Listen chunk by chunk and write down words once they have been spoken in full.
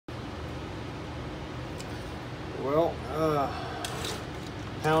Well,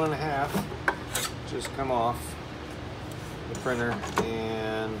 pound and a half just come off the printer,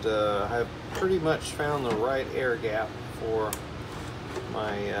 and I've pretty much found the right air gap for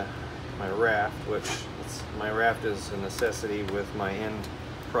my my raft, which my raft is a necessity with my end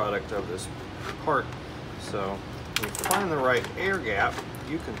product of this part. So when you find the right air gap,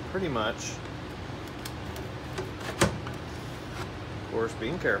 you can pretty much, of course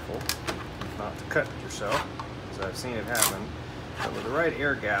being careful not to cut yourself, because I've seen it happen, but with the right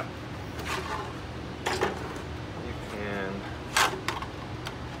air gap you can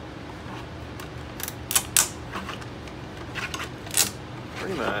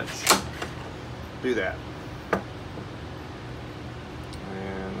pretty much do that,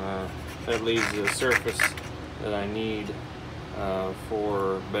 and that leaves the surface that I need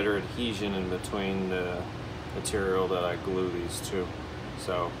for better adhesion in between the material that I glue these to.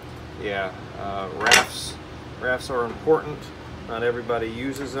 So yeah, rafts are important. Not everybody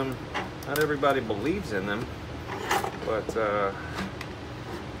uses them, not everybody believes in them, but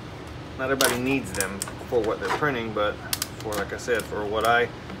not everybody needs them for what they're printing, but for, like I said, for what I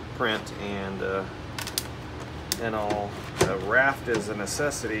print and all, the raft is a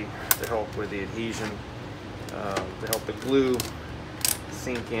necessity to help with the adhesion, to help the glue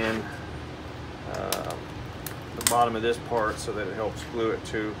sink in the bottom of this part so that it helps glue it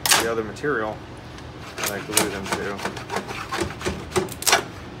to the other material that I glue them to.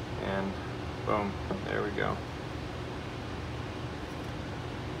 And boom, there we go.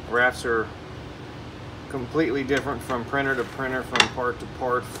 Rafts are completely different from printer to printer, from part to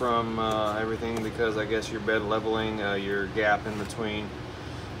part, from everything, because I guess your bed leveling, your gap in between,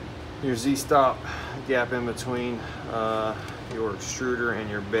 your Z-stop gap in between your extruder and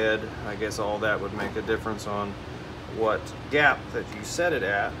your bed, I guess all that would make a difference on what gap that you set it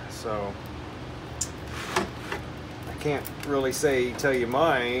at. So I can't really tell you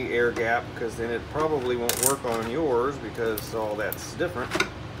my air gap, because then it probably won't work on yours, because all that's different.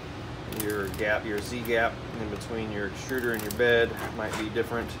 Your gap, your Z gap in between your extruder and your bed might be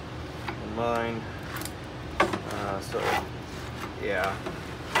different than mine. So yeah,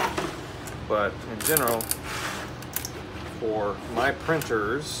 but in general, for my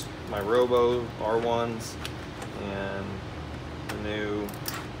printers, my Robo R1s and the new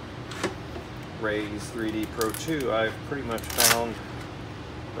Raise3D Pro2, I've pretty much found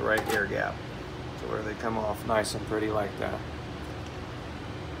the right air gap to where they come off nice and pretty like that.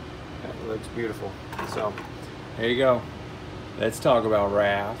 That looks beautiful. So there you go. Let's talk about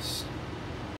rafts.